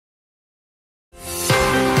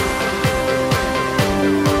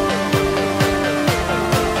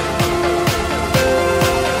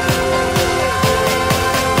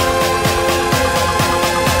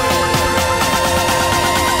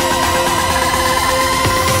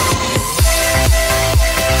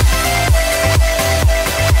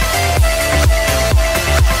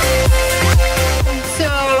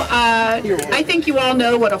think you all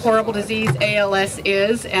know what a horrible disease ALS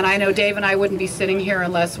is, and I know Dave and I wouldn't be sitting here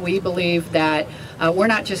unless we believe that we're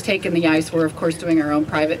not just taking the ice, we're of course doing our own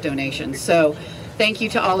private donations. So thank you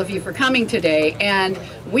to all of you for coming today. And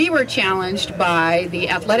we were challenged by the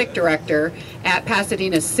athletic director at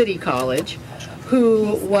Pasadena City College,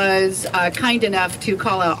 who was kind enough to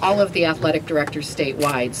call out all of the athletic directors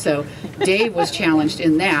statewide. So Dave was challenged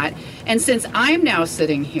in that. And since I'm now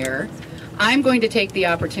sitting here, I'm going to take the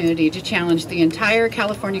opportunity to challenge the entire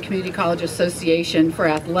California Community College Association for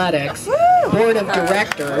Athletics Board of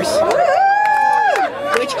Directors,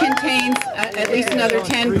 which contains at least another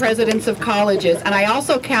 10 presidents of colleges. And I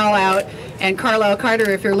also call out, and Carlisle Carter,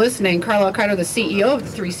 if you're listening, Carlisle Carter, the CEO of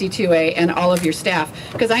the 3C2A, and all of your staff,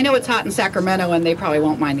 because I know it's hot in Sacramento and they probably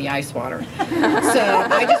won't mind the ice water. So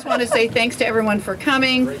I just want to say thanks to everyone for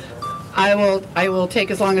coming. I will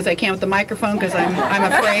take as long as I can with the microphone because I'm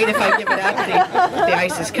afraid if I give it up, the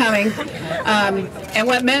ice is coming. And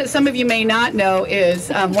what some of you may not know is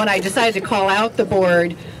when I decided to call out the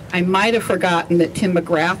board, I might have forgotten that Tim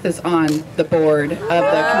McGrath is on the board of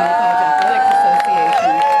the Community College Athletics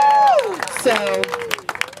Association. So,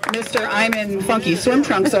 Mr. I'm in funky swim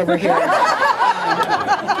trunks over here.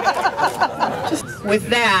 Just with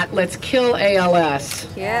that, let's kill ALS.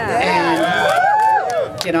 And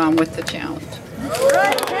get on with the challenge.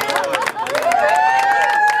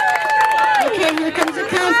 Okay, here comes the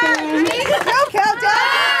countdown. Countdown!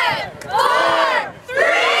 5, 4, 3.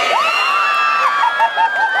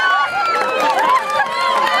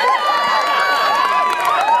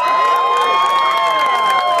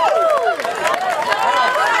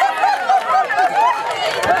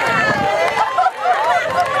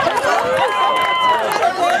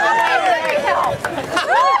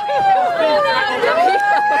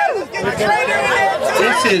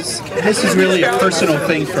 This is really a personal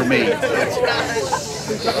thing for me.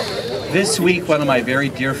 This week, one of my very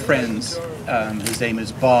dear friends, his name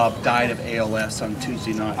is Bob, died of ALS on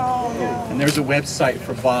Tuesday night. And there's a website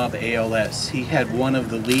for Bob ALS. He had one of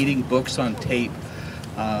the leading books on tape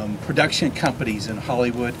production companies in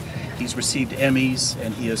Hollywood. He's received Emmys,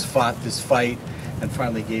 and he has fought this fight and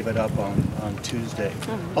finally gave it up on Tuesday.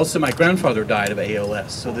 Also, my grandfather died of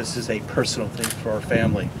ALS, so this is a personal thing for our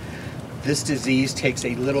family. This disease takes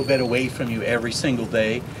a little bit away from you every single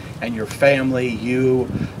day, and your family, you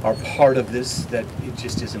are part of this, that it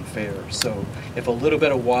just isn't fair. So if a little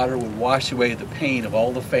bit of water would wash away the pain of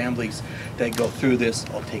all the families that go through this,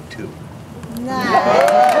 I'll take 2.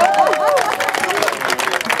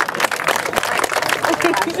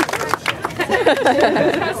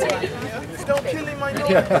 Don't kill him, 5,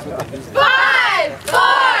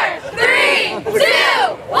 4, 3, 2.